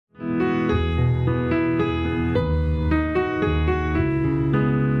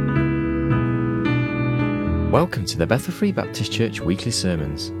Welcome to the Bethel Free Baptist Church weekly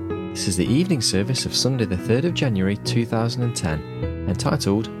sermons. This is the evening service of Sunday the 3rd of January 2010,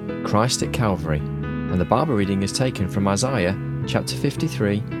 entitled Christ at Calvary, and the Bible reading is taken from Isaiah chapter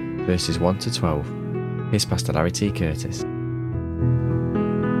 53, verses 1 to 12. Here's Pastor Larry T. Curtis.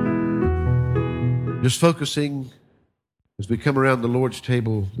 Just focusing as we come around the Lord's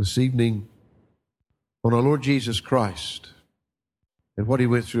table this evening on our Lord Jesus Christ and what He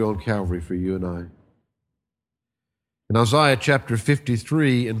went through on Calvary for you and I. In Isaiah chapter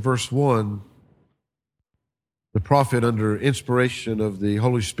 53 and verse 1, the prophet, under inspiration of the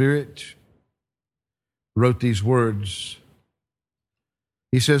Holy Spirit, wrote these words.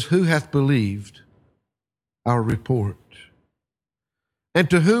 He says, "Who hath believed our report? And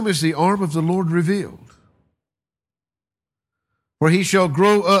to whom is the arm of the Lord revealed? For he shall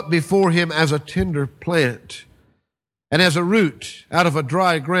grow up before him as a tender plant, and as a root out of a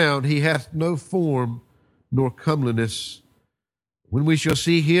dry ground. He hath no form nor comeliness. When we shall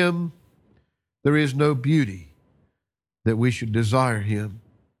see him, there is no beauty that we should desire him.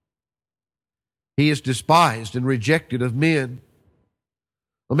 He is despised and rejected of men,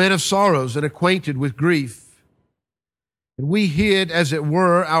 a man of sorrows and acquainted with grief. And we hid, as it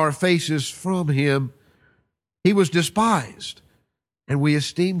were, our faces from him. He was despised, and we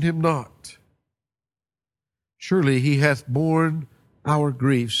esteemed him not. Surely he hath borne our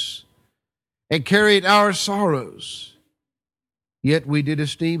griefs and carried our sorrows. Yet we did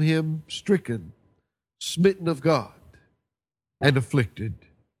esteem him stricken, smitten of God, and afflicted.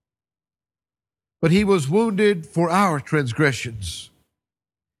 But he was wounded for our transgressions.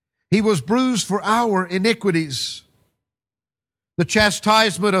 He was bruised for our iniquities. The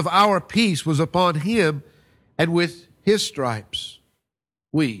chastisement of our peace was upon him, and with his stripes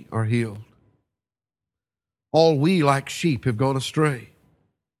we are healed. All we like sheep have gone astray.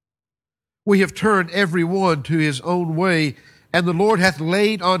 We have turned every one to his own way, and the Lord hath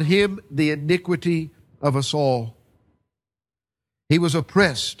laid on him the iniquity of us all. He was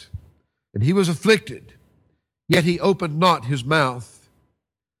oppressed, and he was afflicted, yet he opened not his mouth.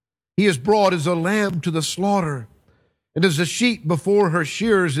 He is brought as a lamb to the slaughter, and as a sheep before her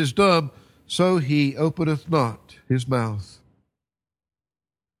shearers is dumb, so he openeth not his mouth.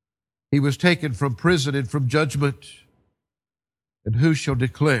 He was taken from prison and from judgment, and who shall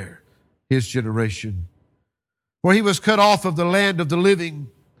declare his generation? For he was cut off of the land of the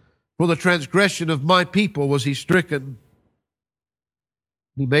living. For the transgression of my people was he stricken.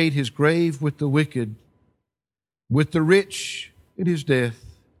 He made his grave with the wicked, with the rich in his death,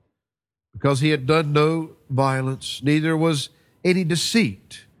 because he had done no violence, neither was any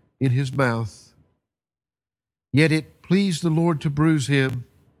deceit in his mouth. Yet it pleased the Lord to bruise him.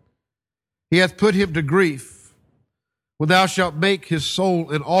 He hath put him to grief. When thou shalt make his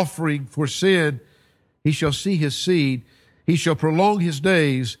soul an offering for sin, he shall see his seed. He shall prolong his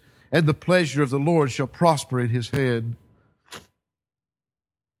days, and the pleasure of the Lord shall prosper in his hand.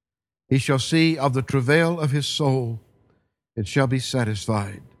 He shall see of the travail of his soul, and shall be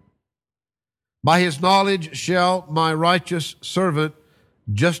satisfied. By his knowledge shall my righteous servant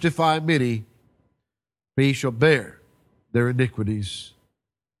justify many, for he shall bear their iniquities.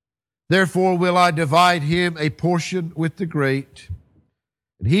 Therefore will I divide him a portion with the great,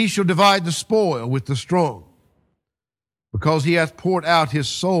 and he shall divide the spoil with the strong, because he hath poured out his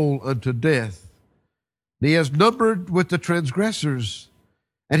soul unto death. And he has numbered with the transgressors,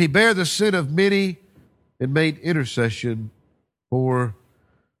 and he bare the sin of many, and made intercession for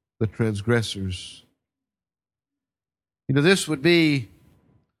the transgressors. You know, this would be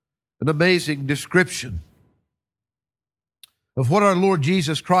an amazing description of what our Lord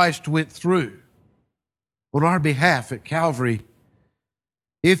Jesus Christ went through on our behalf at Calvary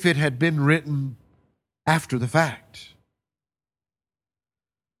if it had been written after the fact.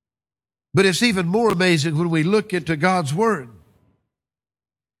 But it's even more amazing when we look into God's Word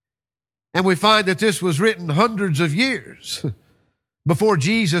and we find that this was written hundreds of years before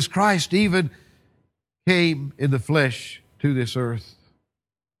Jesus Christ even came in the flesh to this earth.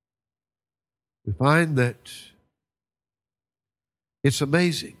 We find that it's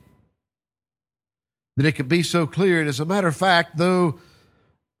amazing that it can be so clear. And as a matter of fact, though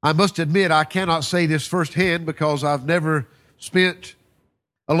I must admit I cannot say this firsthand because I've never spent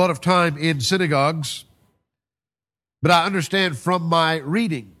a lot of time in synagogues, but I understand from my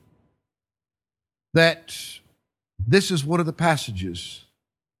reading that this is one of the passages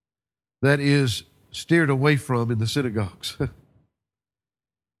that is steered away from in the synagogues.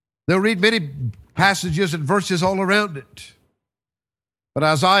 They'll read many passages and verses all around it, but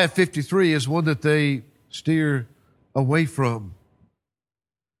Isaiah 53 is one that they steer away from.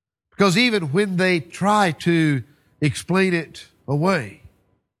 Because even when they try to explain it away,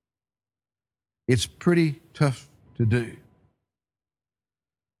 it's pretty tough to do.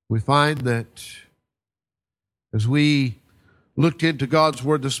 We find that as we looked into God's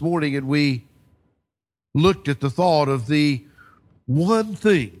Word this morning and we looked at the thought of the one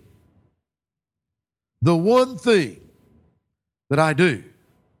thing that I do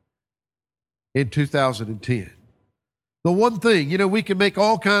in 2010. The one thing, we can make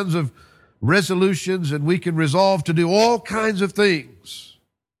all kinds of resolutions and we can resolve to do all kinds of things.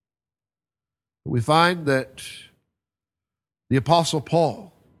 We find that the Apostle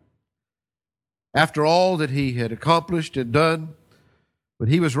Paul, after all that he had accomplished and done, when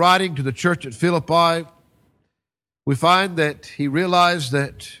he was writing to the church at Philippi, we find that he realized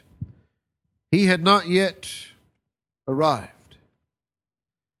that he had not yet arrived.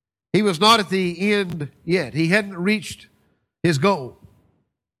 He was not at the end yet. He hadn't reached his goal.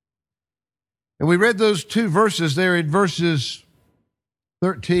 And we read those two verses there in verses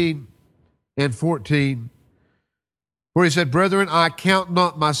 13 and 14, where he said, "Brethren, I count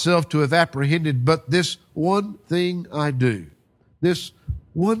not myself to have apprehended, but this one thing I do. This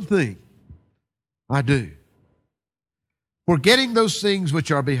one thing I do. Forgetting those things which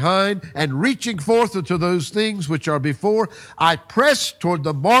are behind and reaching forth unto those things which are before, I press toward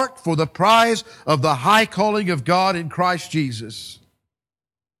the mark for the prize of the high calling of God in Christ Jesus."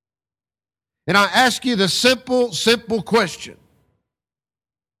 And I ask you the simple question.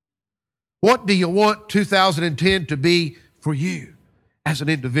 What do you want 2010 to be for you as an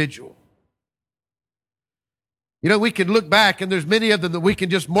individual? We can look back and there's many of them that we can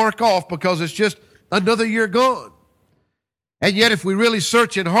just mark off because it's just another year gone. And yet if we really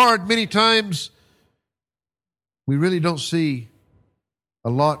search it hard, many times we really don't see a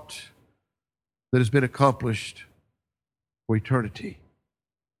lot that has been accomplished for eternity.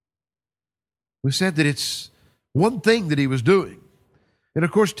 We said that it's one thing that he was doing. And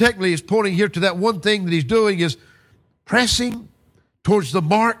of course, technically, he's pointing here to that one thing that he's doing is pressing towards the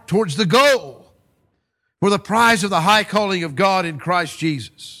mark, towards the goal for the prize of the high calling of God in Christ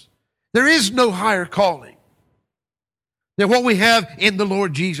Jesus. There is no higher calling than what we have in the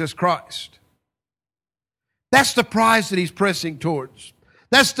Lord Jesus Christ. That's the prize that he's pressing towards.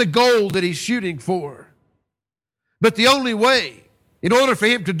 That's the goal that he's shooting for. But the only way, in order for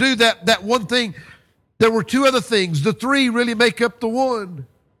him to do that one thing, there were two other things. The three really make up the one.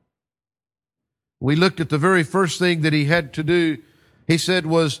 We looked at the very first thing that he had to do, he said,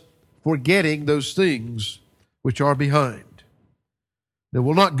 was forgetting those things which are behind. Now,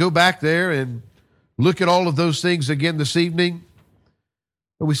 we'll not go back there and look at all of those things again this evening.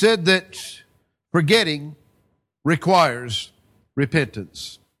 But we said that forgetting requires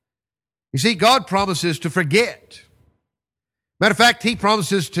repentance. You see, God promises to forget. Matter of fact, he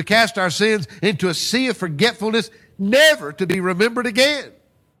promises to cast our sins into a sea of forgetfulness, never to be remembered again.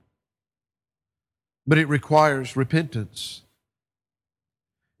 But it requires repentance.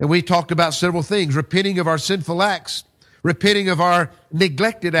 And we talked about several things: repenting of our sinful acts, repenting of our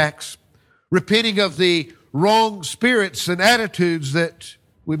neglected acts, repenting of the wrong spirits and attitudes that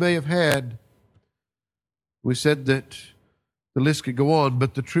we may have had. We said that the list could go on,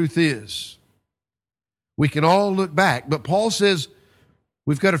 but the truth is, we can all look back, but Paul says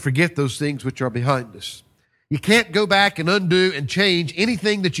we've got to forget those things which are behind us. You can't go back and undo and change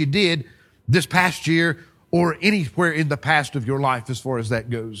anything that you did this past year or anywhere in the past of your life as far as that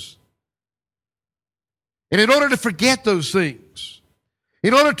goes. And in order to forget those things,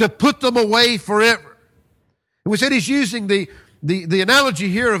 in order to put them away forever, and we said he's using the analogy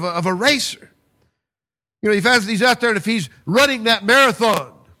here of a racer. If he's out there and if he's running that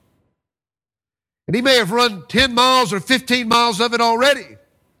marathon, and he may have run 10 miles or 15 miles of it already.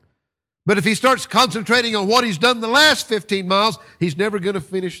 But if he starts concentrating on what he's done the last 15 miles, he's never going to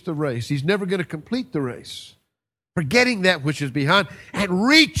finish the race. He's never going to complete the race. Forgetting that which is behind and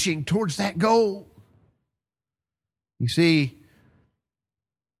reaching towards that goal. You see,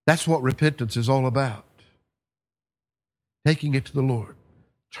 that's what repentance is all about. Taking it to the Lord,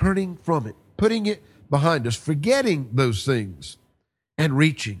 turning from it, putting it behind us, forgetting those things and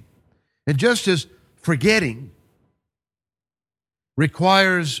reaching. And just as forgetting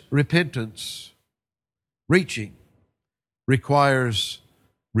requires repentance, reaching requires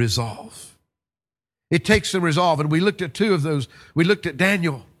resolve. It takes some resolve. And we looked at two of those. We looked at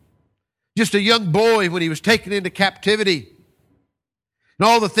Daniel, just a young boy when he was taken into captivity, and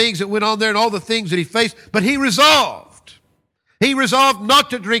all the things that went on there and all the things that he faced. But he resolved. He resolved not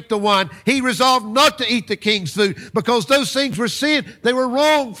to drink the wine. He resolved not to eat the king's food because those things were sin. They were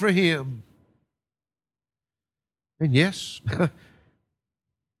wrong for him. And yes,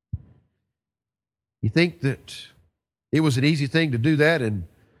 You think that it was an easy thing to do that and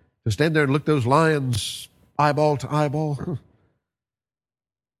to stand there and look those lions eyeball to eyeball?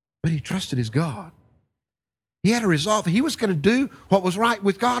 But he trusted his God. He had a resolve. He was going to do what was right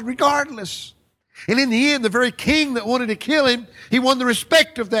with God regardless. And in the end, the very king that wanted to kill him, he won the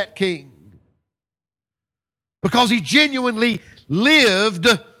respect of that king because he genuinely lived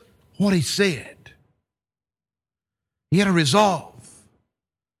what he said. He had a resolve.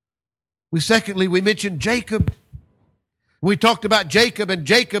 Secondly, we mentioned Jacob. We talked about Jacob, and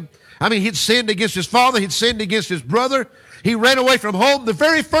Jacob, he'd sinned against his father, he'd sinned against his brother. He ran away from home the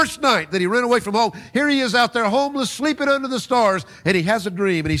very first night that he ran away from home. Here he is out there homeless, sleeping under the stars, and he has a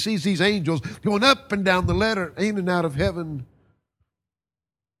dream, and he sees these angels going up and down the ladder, in and out of heaven.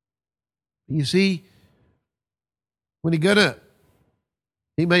 You see, when he got up,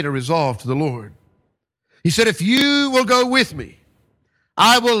 he made a resolve to the Lord. He said, if you will go with me,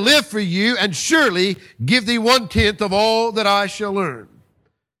 I will live for you and surely give thee 1/10 of all that I shall earn.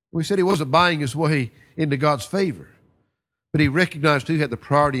 We said he wasn't buying his way into God's favor, but he recognized who had the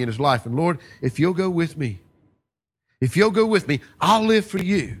priority in his life. And Lord, if you'll go with me, I'll live for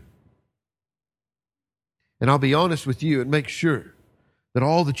you. And I'll be honest with you and make sure that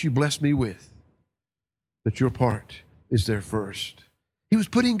all that you bless me with, that your part is there first. He was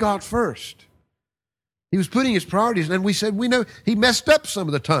putting God first. He was putting his priorities, and we said, we know he messed up some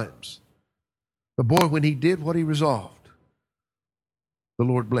of the times. But boy, when he did what he resolved, the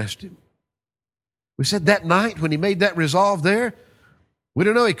Lord blessed him. We said that night when he made that resolve there, we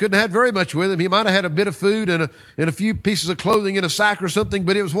don't know, he couldn't have had very much with him. He might have had a bit of food and a few pieces of clothing in a sack or something,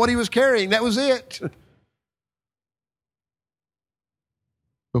 but it was what he was carrying. That was it.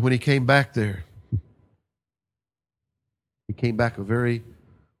 But when he came back there, he came back a very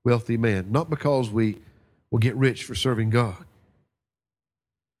wealthy man. Not because we will get rich for serving God,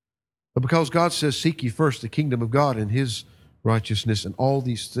 but because God says, seek ye first the kingdom of God and his righteousness, and all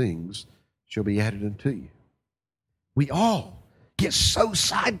these things shall be added unto you. We all get so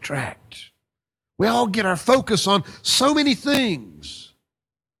sidetracked. We all get our focus on so many things.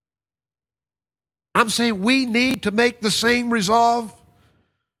 I'm saying we need to make the same resolve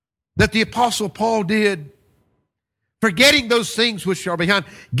that the Apostle Paul did, forgetting those things which are behind,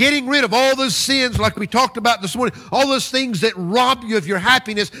 getting rid of all those sins like we talked about this morning, all those things that rob you of your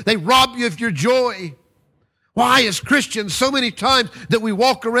happiness, they rob you of your joy. Why, as Christians, so many times that we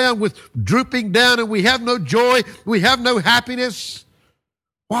walk around with drooping down and we have no joy, we have no happiness?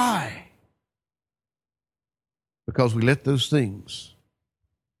 Why? Because we let those things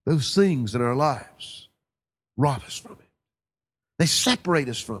in our lives rob us from it. They separate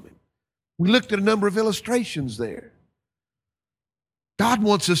us from Him. We looked at a number of illustrations there. God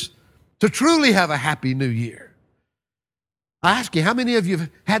wants us to truly have a happy new year. I ask you, how many of you have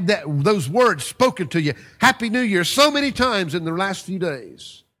had those words spoken to you, Happy New Year, so many times in the last few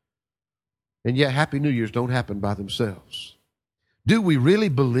days? And yet Happy New Years don't happen by themselves. Do we really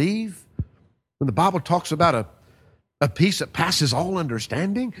believe when the Bible talks about a peace that passes all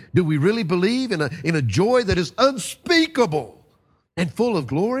understanding? Do we really believe in a joy that is unspeakable and full of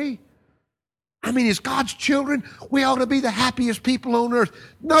glory? I mean, as God's children, we ought to be the happiest people on earth.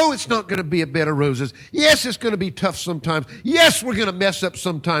 No, it's not going to be a bed of roses. Yes, it's going to be tough sometimes. Yes, we're going to mess up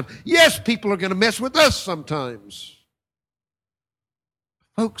sometimes. Yes, people are going to mess with us sometimes.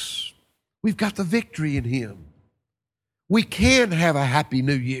 Folks, we've got the victory in Him. We can have a happy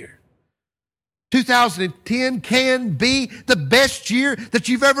new year. 2010 can be the best year that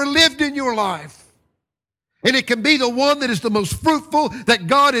you've ever lived in your life. And it can be the one that is the most fruitful, that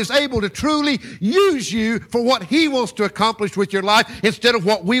God is able to truly use you for what He wants to accomplish with your life instead of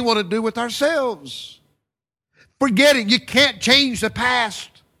what we want to do with ourselves. Forgetting you can't change the past.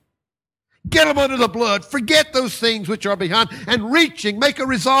 Get them under the blood. Forget those things which are behind, and reaching, make a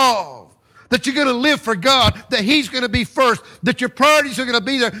resolve that you're going to live for God, that He's going to be first, that your priorities are going to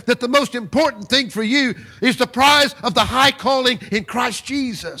be there, that the most important thing for you is the prize of the high calling in Christ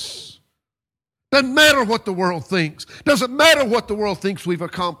Jesus. Doesn't matter what the world thinks. Doesn't matter what the world thinks we've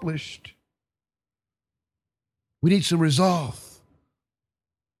accomplished. We need some resolve.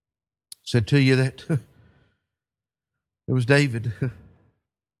 Said to you that there was David.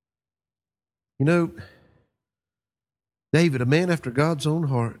 You know, David, a man after God's own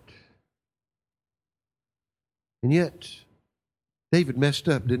heart. And yet, David messed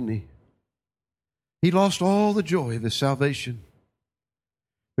up, didn't he? He lost all the joy of his salvation.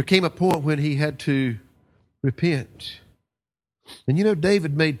 There came a point when he had to repent. And you know,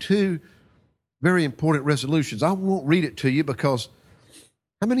 David made two very important resolutions. I won't read it to you because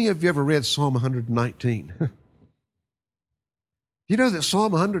how many of you ever read Psalm 119? You know that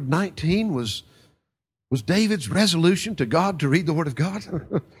Psalm 119 was Was David's resolution to God to read the Word of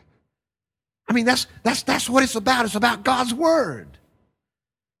God? I mean, that's what it's about. It's about God's Word.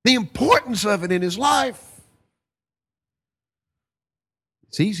 The importance of it in his life.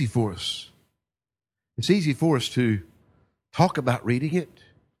 It's easy for us. It's easy for us to talk about reading it,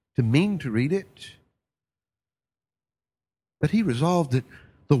 to mean to read it. But he resolved that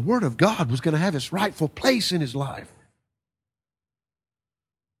the Word of God was going to have its rightful place in his life.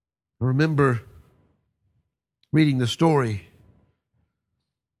 I remember reading the story.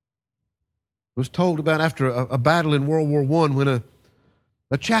 It was told about after a battle in World War I when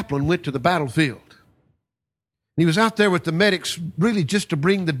a chaplain went to the battlefield. He was out there with the medics really just to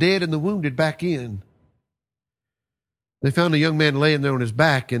bring the dead and the wounded back in. They found a young man laying there on his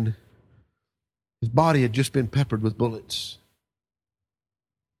back, and his body had just been peppered with bullets.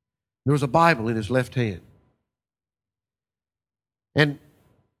 There was a Bible in his left hand. And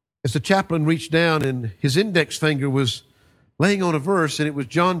as the chaplain reached down, and his index finger was laying on a verse, and it was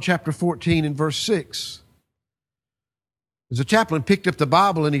John chapter 14 and verse 6. As the chaplain picked up the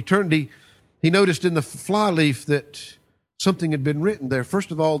Bible and he turned, he noticed in the flyleaf that something had been written there. First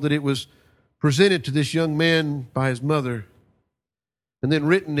of all, that it was presented to this young man by his mother. And then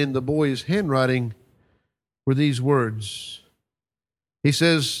written in the boy's handwriting were these words. He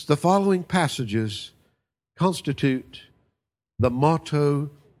says, the following passages constitute the motto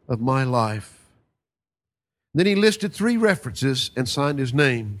of my life. Then he listed 3 references and signed his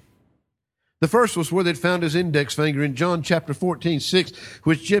name. The first was where they'd found his index finger in John chapter 14:6,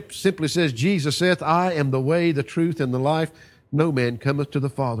 which simply says, Jesus saith, I am the way, the truth, and the life. No man cometh to the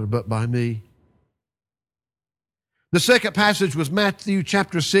Father but by me. The second passage was Matthew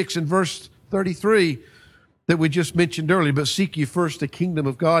chapter 6 and verse 33 that we just mentioned earlier. But seek ye first the kingdom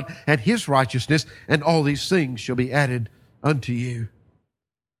of God and his righteousness, and all these things shall be added unto you.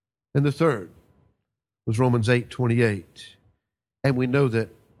 And the third was Romans 8:28. And we know that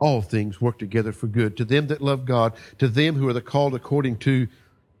all things work together for good to them that love God, to them who are the called according to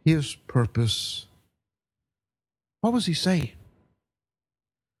his purpose. What was he saying?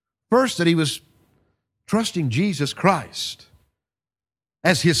 First, that he was trusting Jesus Christ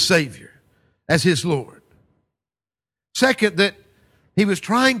as his Savior, as his Lord. Second, that he was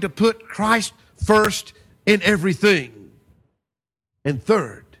trying to put Christ first in everything. And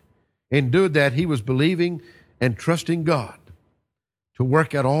third, in doing that, he was believing and trusting God to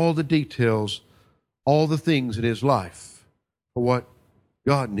work out all the details, all the things in his life for what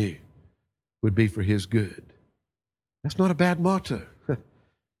God knew would be for his good. That's not a bad motto.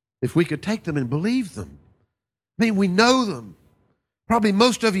 If we could take them and believe them. I mean, we know them. Probably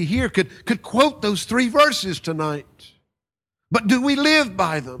most of you here could quote those 3 verses tonight. But do we live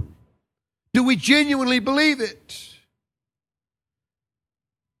by them? Do we genuinely believe it?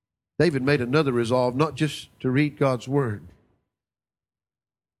 David made another resolve, not just to read God's Word,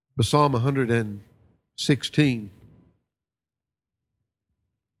 but Psalm 116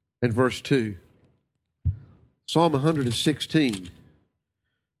 and verse 2. Psalm 116,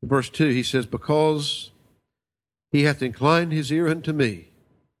 verse 2, he says, because he hath inclined his ear unto me,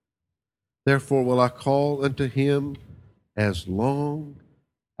 therefore will I call unto him as long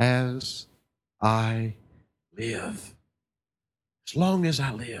as I live. As long as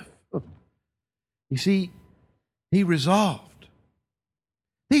I live. You see, he resolved.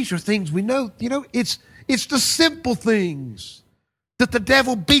 These are things we know. You know, it's the simple things that the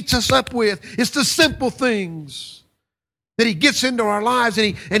devil beats us up with. It's the simple things that he gets into our lives,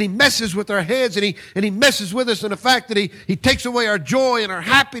 and he messes with our heads, and he messes with us in the fact that he takes away our joy and our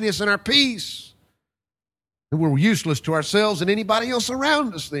happiness and our peace. And we're useless to ourselves and anybody else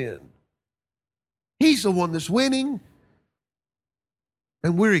around us then. He's the one that's winning,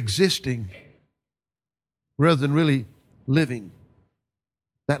 and we're existing rather than really living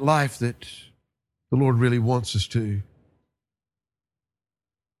that life that the Lord really wants us to.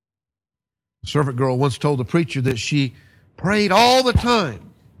 A servant girl once told the preacher that she prayed all the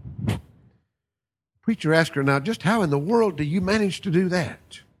time. The preacher asked her, now, just how in the world do you manage to do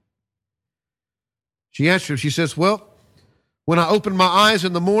that? She answered, she says, well, when I open my eyes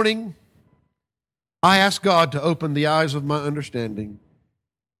in the morning, I ask God to open the eyes of my understanding.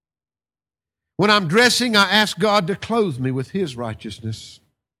 When I'm dressing, I ask God to clothe me with his righteousness.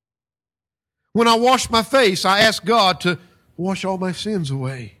 When I wash my face, I ask God to wash all my sins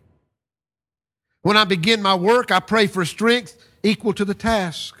away. When I begin my work, I pray for strength equal to the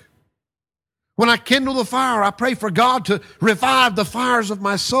task. When I kindle the fire, I pray for God to revive the fires of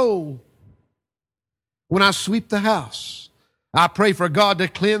my soul. When I sweep the house, I pray for God to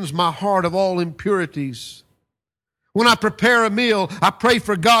cleanse my heart of all impurities. When I prepare a meal, I pray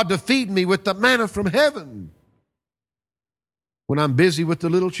for God to feed me with the manna from heaven. When I'm busy with the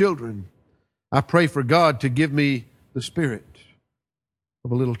little children, I pray for God to give me the spirit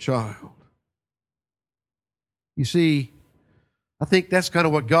of a little child. You see, I think that's kind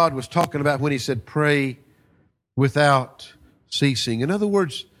of what God was talking about when He said, pray without ceasing. In other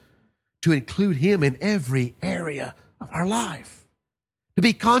words, to include Him in every area of our life. To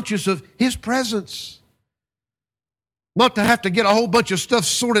be conscious of His presence. Not to have to get a whole bunch of stuff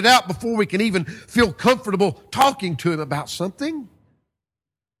sorted out before we can even feel comfortable talking to Him about something.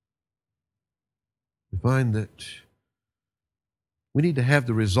 We find that we need to have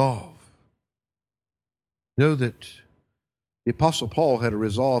the resolve. Know that the Apostle Paul had a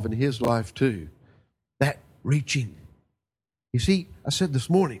resolve in his life too. That reaching. You see, I said this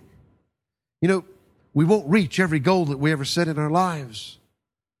morning, we won't reach every goal that we ever set in our lives.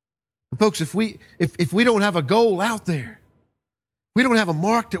 But folks, if we don't have a goal out there, if we don't have a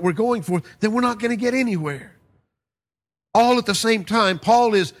mark that we're going for, then we're not going to get anywhere. All at the same time,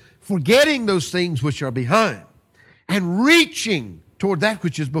 Paul is forgetting those things which are behind and reaching toward that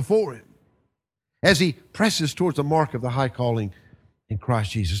which is before him as he presses towards the mark of the high calling in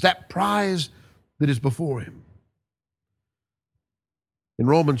Christ Jesus, that prize that is before him. In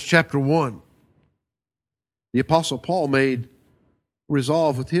Romans chapter 1, the Apostle Paul made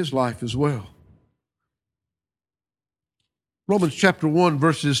resolve with his life as well. Romans chapter 1,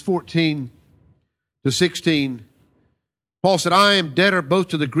 verses 14 to 16, Paul said, I am debtor both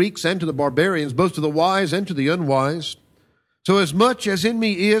to the Greeks and to the barbarians, both to the wise and to the unwise. So as much as in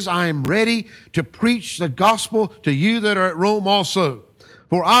me is, I am ready to preach the gospel to you that are at Rome also.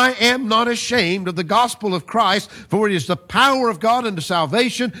 For I am not ashamed of the gospel of Christ, for it is the power of God unto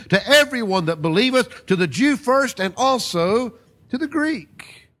salvation to everyone that believeth, to the Jew first and also to the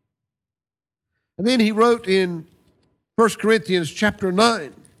Greek. And then he wrote in 1 Corinthians chapter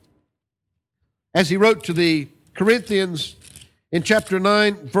 9, as he wrote to the Corinthians in chapter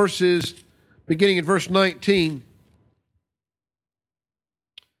 9, beginning in verse 19,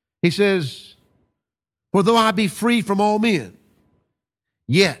 he says, for though I be free from all men,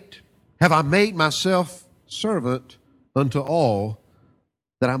 yet have I made myself servant unto all,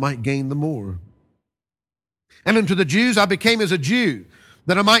 that I might gain the more. And unto the Jews I became as a Jew,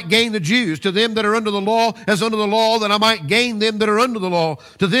 that I might gain the Jews. To them that are under the law, as under the law, that I might gain them that are under the law.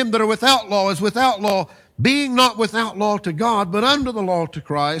 To them that are without law, as without law, being not without law to God, but under the law to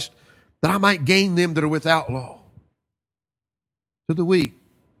Christ, that I might gain them that are without law. To the weak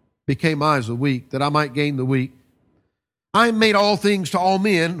became I as the weak, that I might gain the weak. I am made all things to all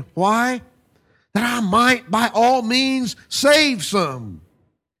men. Why? That I might by all means save some.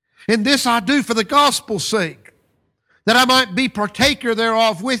 And this I do for the gospel's sake, that I might be partaker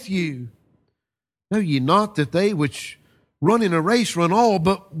thereof with you. Know ye not that they which run in a race run all,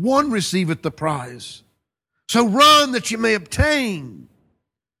 but one receiveth the prize? So run that ye may obtain.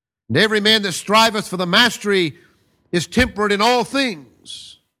 And every man that striveth for the mastery is temperate in all things.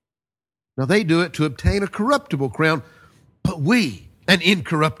 Now they do it to obtain a corruptible crown, but we an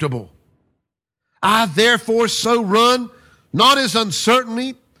incorruptible. I therefore so run, not as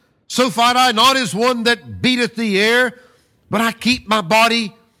uncertainly, so fight I not as one that beateth the air, but I keep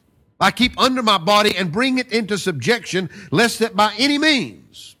under my body and bring it into subjection, lest that by any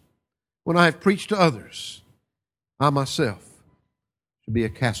means, when I have preached to others, I myself should be a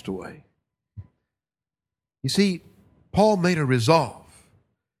castaway. You see, Paul made a resolve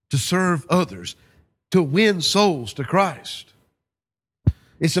to serve others, to win souls to Christ.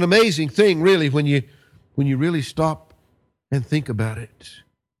 It's an amazing thing, really, when you really stop and think about it.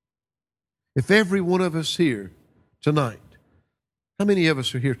 If every one of us here tonight, how many of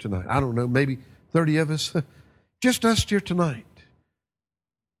us are here tonight? I don't know, maybe 30 of us. Just us here tonight.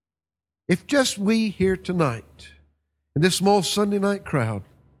 If just we here tonight, in this small Sunday night crowd,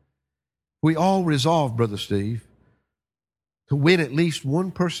 we all resolve, Brother Steve, to win at least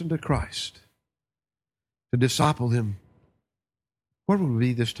one person to Christ, to disciple them, where will we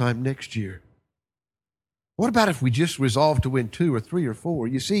be this time next year? What about if we just resolve to win 2 or 3 or 4?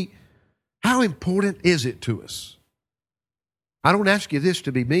 You see, how important is it to us? I don't ask you this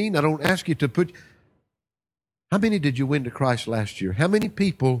to be mean. I don't ask you to put... How many did you win to Christ last year? How many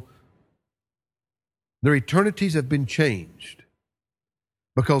people, their eternities have been changed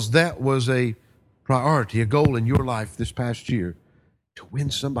because that was a priority, a goal in your life this past year, to win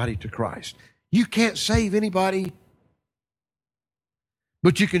somebody to Christ? You can't save anybody,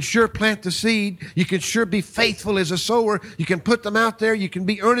 but you can sure plant the seed. You can sure be faithful as a sower. You can put them out there. You can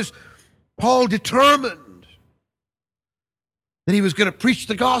be earnest. Paul determined that he was going to preach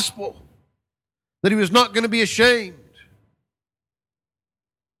the gospel, that he was not going to be ashamed.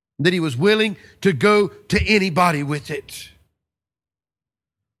 that he was willing to go to anybody with it.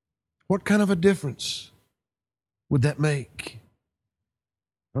 What kind of a difference would that make?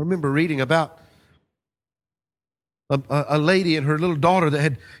 I remember reading about a lady and her little daughter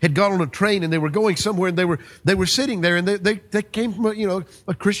that had got on a train, and they were going somewhere, and they were sitting there, and they came from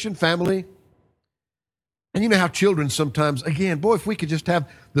a Christian family. And you know how children sometimes, again, boy, if we could just have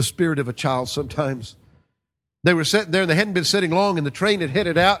the spirit of a child sometimes. They were sitting there, and they hadn't been sitting long, and the train had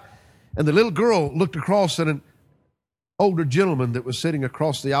headed out, and the little girl looked across at an older gentleman that was sitting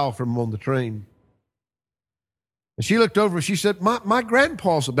across the aisle from him on the train. And she looked over and she said, my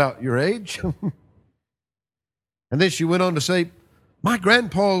grandpa's about your age. And then she went on to say, my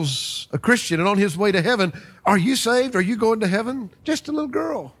grandpa's a Christian and on his way to heaven. Are you saved? Are you going to heaven? Just a little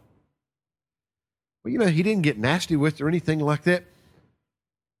girl. Well, he didn't get nasty with her or anything like that.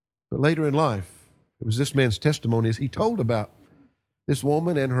 But later in life, it was this man's testimony as he told about this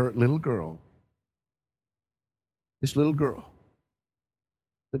woman and her little girl. This little girl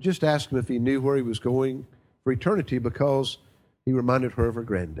that just asked him if he knew where he was going for eternity because he reminded her of her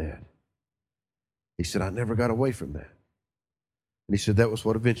granddad. He said, I never got away from that. And he said, that was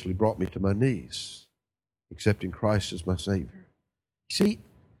what eventually brought me to my knees, accepting Christ as my Savior. See,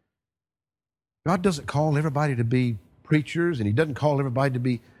 God doesn't call everybody to be preachers, and He doesn't call everybody to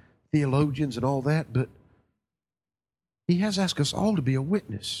be theologians and all that, but He has asked us all to be a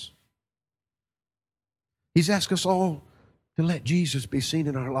witness. He's asked us all to let Jesus be seen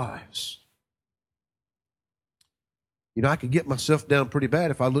in our lives. I could get myself down pretty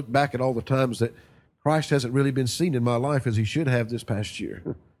bad if I look back at all the times that Christ hasn't really been seen in my life as He should have this past year.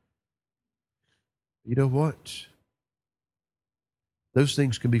 You know what? Those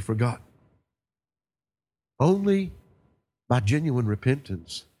things can be forgotten. Only by genuine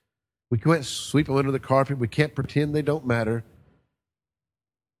repentance. We can't sweep them under the carpet. We can't pretend they don't matter.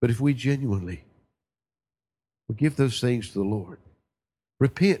 But if we genuinely will give those things to the Lord,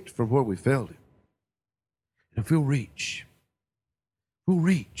 repent from where we failed Him, and if we'll reach.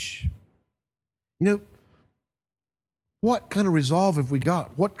 What kind of resolve have we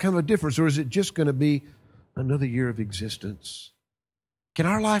got? What kind of a difference? Or is it just going to be another year of existence? Can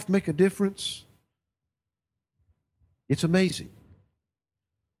our life make a difference? It's amazing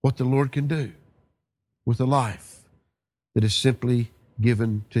what the Lord can do with a life that is simply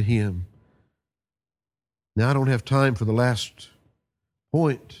given to Him. Now, I don't have time for the last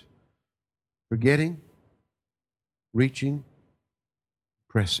point. Forgetting, reaching,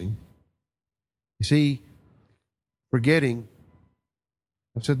 pressing. You see, forgetting,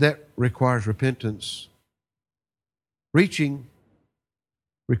 I said that requires repentance. Reaching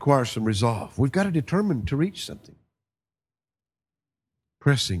requires some resolve. We've got to determine to reach something.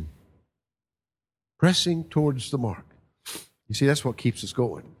 Pressing towards the mark. You see, that's what keeps us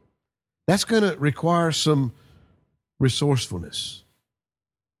going. That's going to require some resourcefulness.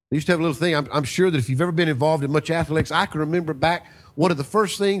 I used to have a little thing. I'm sure that if you've ever been involved in much athletics, I can remember back one of the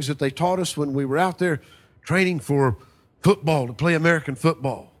first things that they taught us when we were out there training for football, to play American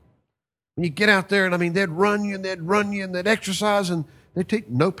football. When you get out there, and they'd run you and they'd exercise, and they'd take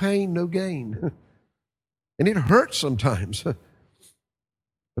no pain, no gain. And it hurts sometimes.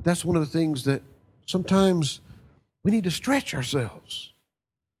 But that's one of the things that sometimes we need to stretch ourselves.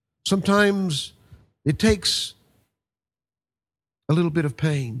 Sometimes it takes a little bit of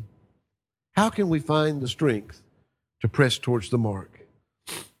pain. How can we find the strength to press towards the mark?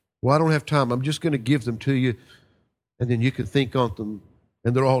 Well, I don't have time. I'm just going to give them to you, and then you can think on them,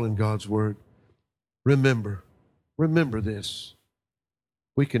 and they're all in God's Word. Remember this.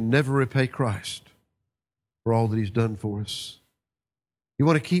 We can never repay Christ for all that He's done for us. You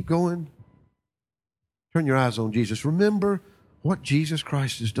want to keep going? Turn your eyes on Jesus. Remember what Jesus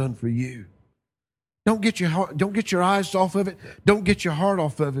Christ has done for you. Don't get your eyes off of it. Don't get your heart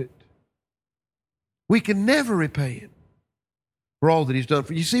off of it. We can never repay Him for all that He's done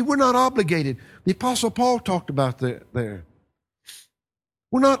for you. You see, we're not obligated. The Apostle Paul talked about that there.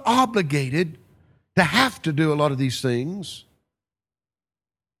 We're not obligated to have to do a lot of these things.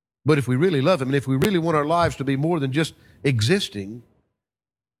 But if we really love Him, and if we really want our lives to be more than just existing,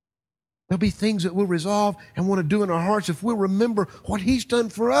 there'll be things that we'll resolve and want to do in our hearts if we'll remember what He's done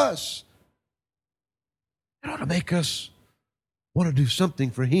for us. It ought to make us want to do something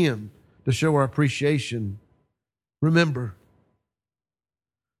for Him to show our appreciation. Remember,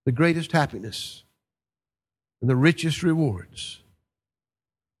 the greatest happiness and the richest rewards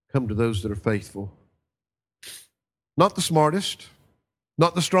come to those that are faithful. Not the smartest,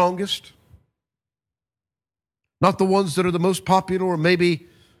 not the strongest, not the ones that are the most popular or maybe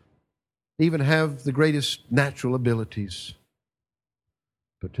even have the greatest natural abilities.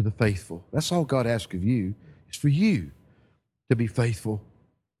 but to the faithful. That's all God asks of you, is for you to be faithful.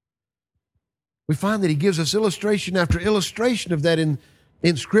 We find that he gives us illustration after illustration of that in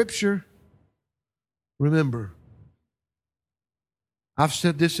Scripture. Remember, I've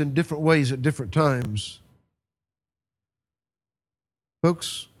said this in different ways at different times.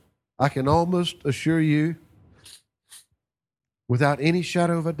 Folks, I can almost assure you, without any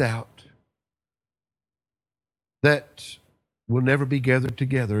shadow of a doubt, that we'll never be gathered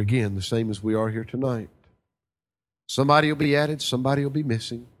together again the same as we are here tonight. Somebody will be added, somebody will be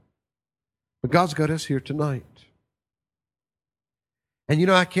missing. But God's got us here tonight. And you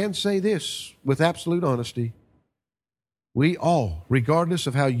know, I can say this with absolute honesty. We all, regardless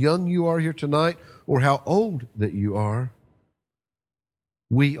of how young you are here tonight or how old that you are,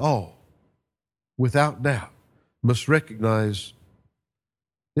 we all, without doubt, must recognize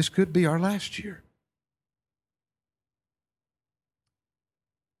this could be our last year.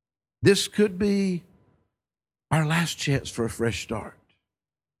 This could be our last chance for a fresh start.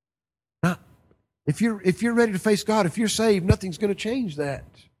 Now, if you're ready to face God, if you're saved, nothing's going to change that.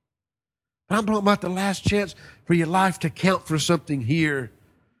 I'm talking about the last chance for your life to count for something here.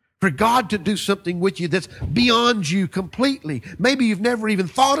 For God to do something with you that's beyond you completely. Maybe you've never even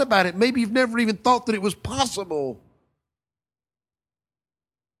thought about it. Maybe you've never even thought that it was possible.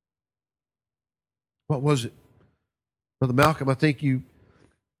 What was it? Brother Malcolm, I think you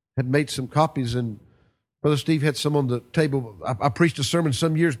had made some copies, and Brother Steve had some on the table. I preached a sermon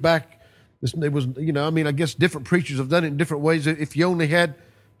some years back. It was, I guess different preachers have done it in different ways. If you only had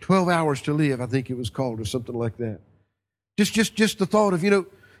 12 hours to live, I think it was called, or something like that. Just the thought of,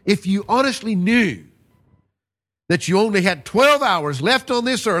 if you honestly knew that you only had 12 hours left on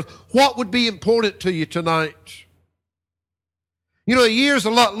this earth, what would be important to you tonight? A year's a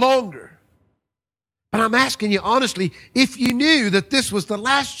lot longer. But I'm asking you honestly, if you knew that this was the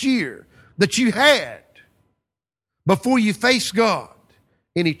last year that you had before you face God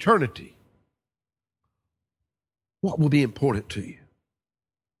in eternity, what will be important to you?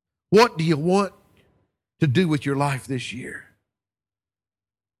 What do you want to do with your life this year?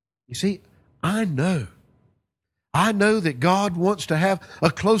 You see, I know that God wants to have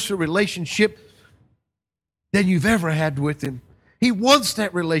a closer relationship than you've ever had with Him. He wants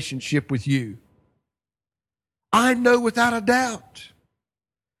that relationship with you. I know without a doubt.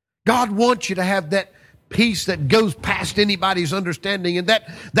 God wants you to have that peace that goes past anybody's understanding and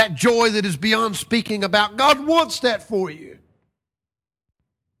that joy that is beyond speaking about. God wants that for you.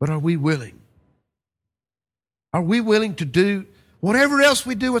 But are we willing? Are we willing to do whatever else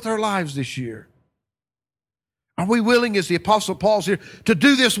we do with our lives this year? Are we willing, as the Apostle Paul's here, to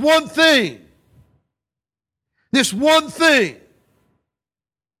do this one thing? This one thing.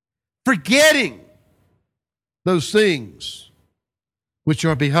 Forgetting those things which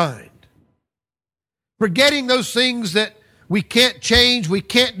are behind. Forgetting those things that we can't change, we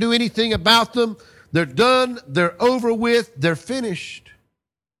can't do anything about them. They're done, they're over with, they're finished.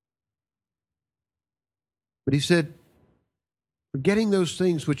 But he said, forgetting those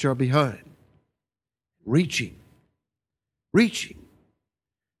things which are behind, reaching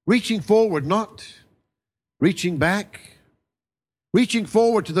forward, not reaching back, reaching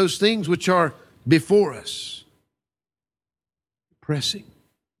forward to those things which are before us, pressing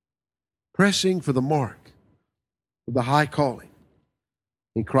for the mark of the high calling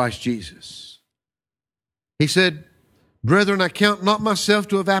in Christ Jesus. He said, brethren, I count not myself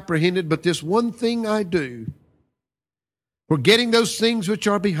to have apprehended, but this one thing I do, forgetting those things which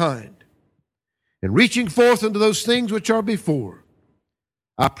are behind, and reaching forth unto those things which are before,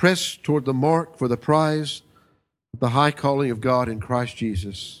 I press toward the mark for the prize of the high calling of God in Christ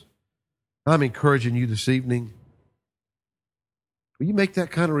Jesus. I'm encouraging you this evening. Will you make that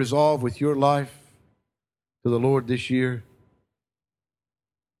kind of resolve with your life to the Lord this year?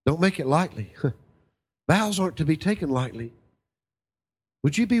 Don't make it lightly. Vows aren't to be taken lightly.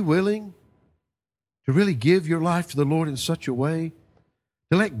 Would you be willing to really give your life to the Lord in such a way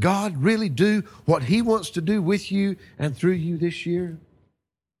to let God really do what He wants to do with you and through you this year?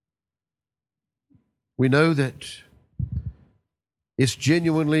 We know that it's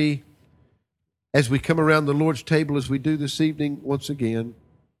genuinely, as we come around the Lord's table as we do this evening once again,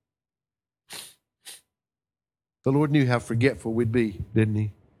 the Lord knew how forgetful we'd be, didn't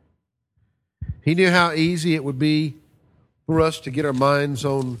He? He knew how easy it would be for us to get our minds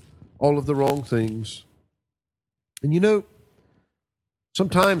on all of the wrong things. And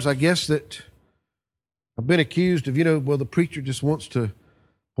sometimes I guess that I've been accused of, the preacher just wants to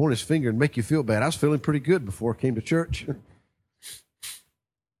point his finger and make you feel bad. I was feeling pretty good before I came to church.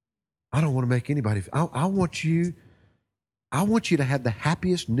 I don't want to make anybody. I want you I want you to have the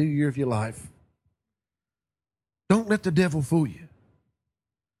happiest new year of your life. Don't let the devil fool you.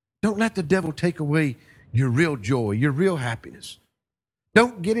 Don't let the devil take away your real joy, your real happiness.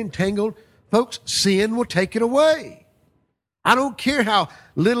 Don't get entangled. Folks, sin will take it away. I don't care how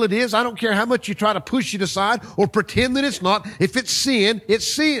little it is. I don't care how much you try to push it aside or pretend that it's not. If it's sin, it's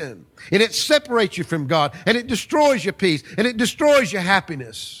sin. And it separates you from God. And it destroys your peace. And it destroys your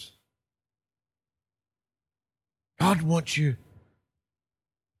happiness. God wants you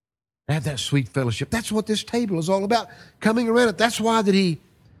to have that sweet fellowship. That's what this table is all about, coming around it. That's why that He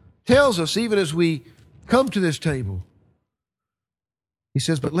tells us, even as we come to this table, He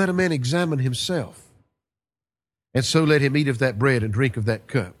says, but let a man examine himself, and so let him eat of that bread and drink of that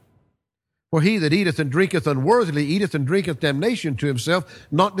cup. For he that eateth and drinketh unworthily eateth and drinketh damnation to himself,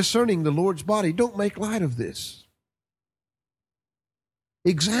 not discerning the Lord's body. Don't make light of this.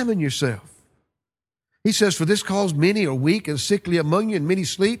 Examine yourself. He says, for this cause many are weak and sickly among you, and many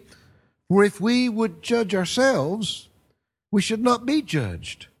sleep. For if we would judge ourselves, we should not be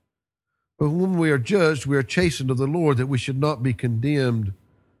judged. But when we are judged, we are chastened of the Lord, that we should not be condemned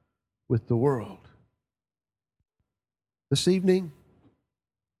with the world. This evening,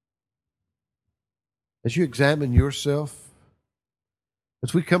 as you examine yourself,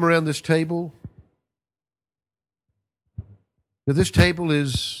 as we come around this table, this table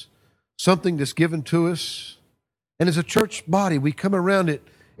is something that's given to us, and as a church body, we come around it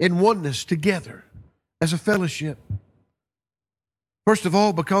in oneness together as a fellowship. First of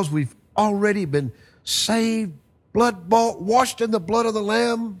all, because we've already been saved, blood-bought, washed in the blood of the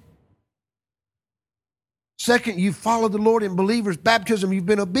Lamb. Second, you've followed the Lord in believers' baptism. You've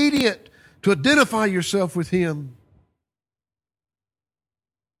been obedient to identify yourself with Him.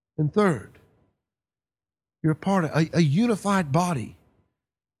 And third, you're a part of a unified body.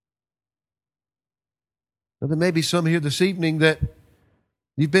 Now, there may be some here this evening that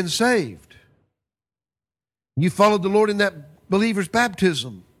you've been saved. You followed the Lord in that believer's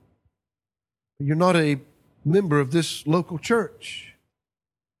baptism. But you're not a member of this local church.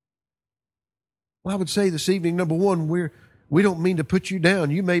 Well, I would say this evening, number one, we don't mean to put you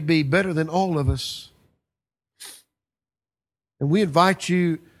down. You may be better than all of us. And we invite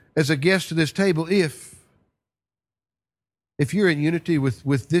you as a guest to this table if you're in unity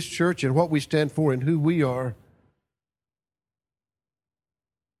with this church and what we stand for and who we are,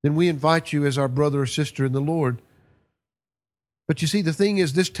 then we invite you as our brother or sister in the Lord. But you see, the thing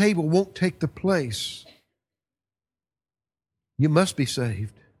is, this table won't take the place. You must be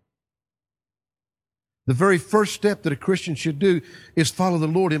saved. The very first step that a Christian should do is follow the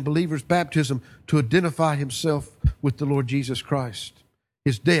Lord in believer's baptism to identify himself with the Lord Jesus Christ,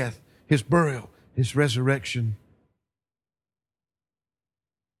 His death, His burial, His resurrection.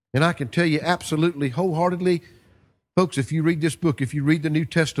 And I can tell you absolutely, wholeheartedly, folks, if you read this book, if you read the New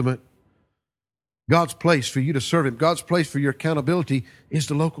Testament, God's place for you to serve Him, God's place for your accountability is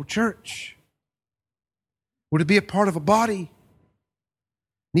the local church. We're to be a part of a body.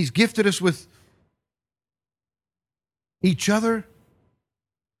 And He's gifted us with each other.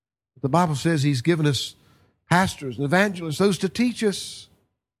 The Bible says He's given us pastors and evangelists, those to teach us.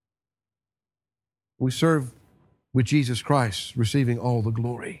 We serve with Jesus Christ, receiving all the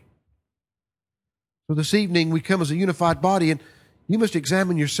glory. So this evening we come as a unified body, and you must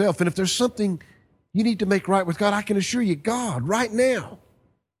examine yourself. And if there's something you need to make right with God, I can assure you, God, right now,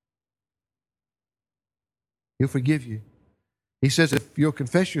 He'll forgive you. He says if you'll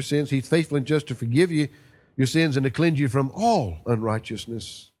confess your sins, He's faithful and just to forgive you your sins and to cleanse you from all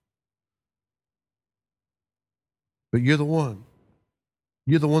unrighteousness. But you're the one.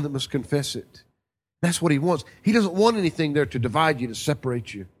 You're the one that must confess it. That's what He wants. He doesn't want anything there to divide you, to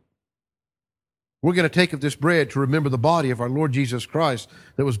separate you. We're going to take of this bread to remember the body of our Lord Jesus Christ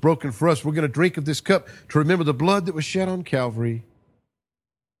that was broken for us. We're going to drink of this cup to remember the blood that was shed on Calvary.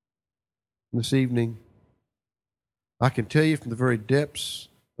 And this evening, I can tell you from the very depths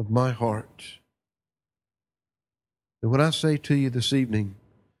of my heart that when I say to you this evening,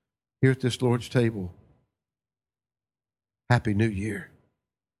 here at this Lord's table, Happy New Year,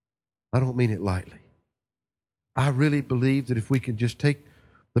 I don't mean it lightly. I really believe that if we can just take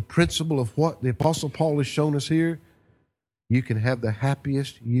the principle of what the Apostle Paul has shown us here, you can have the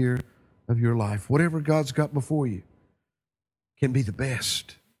happiest year of your life. Whatever God's got before you can be the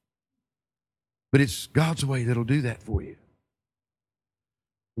best. But it's God's way that'll do that for you.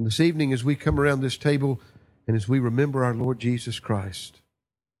 And this evening, as we come around this table and as we remember our Lord Jesus Christ,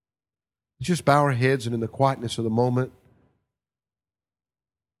 let's just bow our heads, and in the quietness of the moment,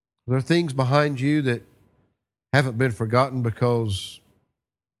 there are things behind you that haven't been forgotten because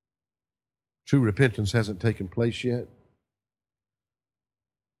true repentance hasn't taken place yet.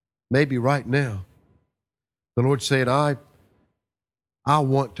 maybe right now, the Lord's saying, I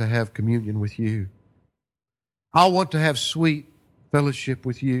want to have communion with you. I want to have sweet fellowship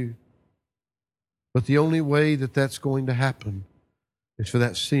with you. But the only way that that's going to happen is for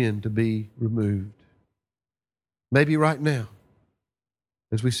that sin to be removed. Maybe right now,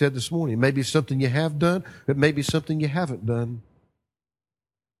 as we said this morning, maybe something you have done, it may be something you haven't done.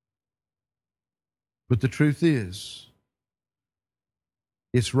 But the truth is,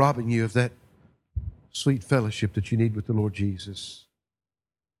 it's robbing you of that sweet fellowship that you need with the Lord Jesus.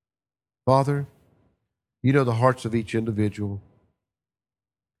 Father, you know the hearts of each individual.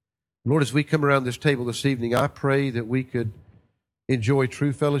 Lord, as we come around this table this evening, I pray that we could enjoy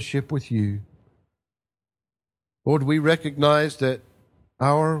true fellowship with you. Lord, we recognize that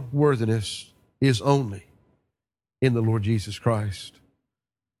our worthiness is only in the Lord Jesus Christ.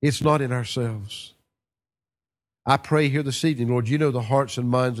 It's not in ourselves. I pray here this evening, Lord, you know the hearts and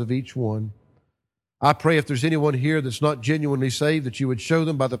minds of each one. I pray if there's anyone here that's not genuinely saved, that you would show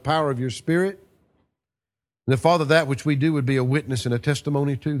them by the power of your Spirit. And that, Father, that which we do would be a witness and a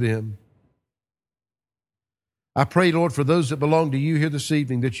testimony to them. I pray, Lord, for those that belong to you here this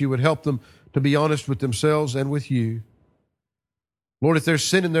evening, that you would help them to be honest with themselves and with you. Lord, if there's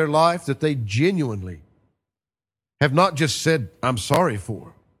sin in their life that they genuinely have not just said, I'm sorry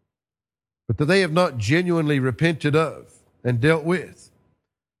for, but that they have not genuinely repented of and dealt with,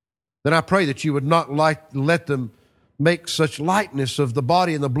 then I pray that you would not let them make such lightness of the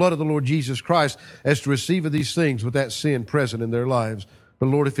body and the blood of the Lord Jesus Christ as to receive of these things with that sin present in their lives. But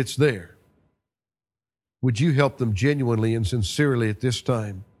Lord, if it's there, would you help them genuinely and sincerely at this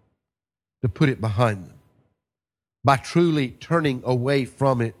time to put it behind them by truly turning away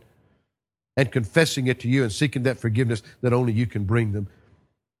from it and confessing it to you and seeking that forgiveness that only you can bring them.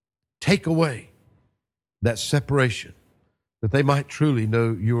 Take away that separation that they might truly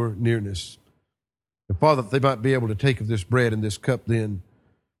know your nearness. And Father, that they might be able to take of this bread and this cup then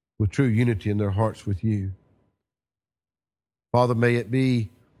with true unity in their hearts with you. Father, may it be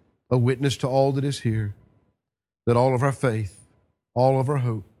a witness to all that is here, that all of our faith, all of our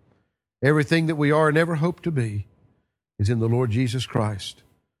hope, everything that we are and ever hope to be is in the Lord Jesus Christ.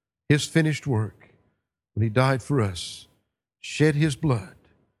 His finished work when he died for us, shed his blood,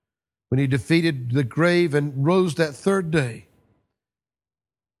 when he defeated the grave and rose that third day.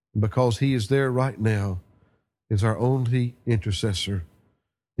 And because he is there right now is our only intercessor.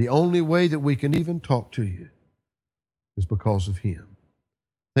 The only way that we can even talk to you is because of him.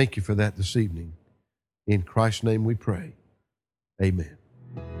 Thank you for that this evening. In Christ's name we pray. Amen.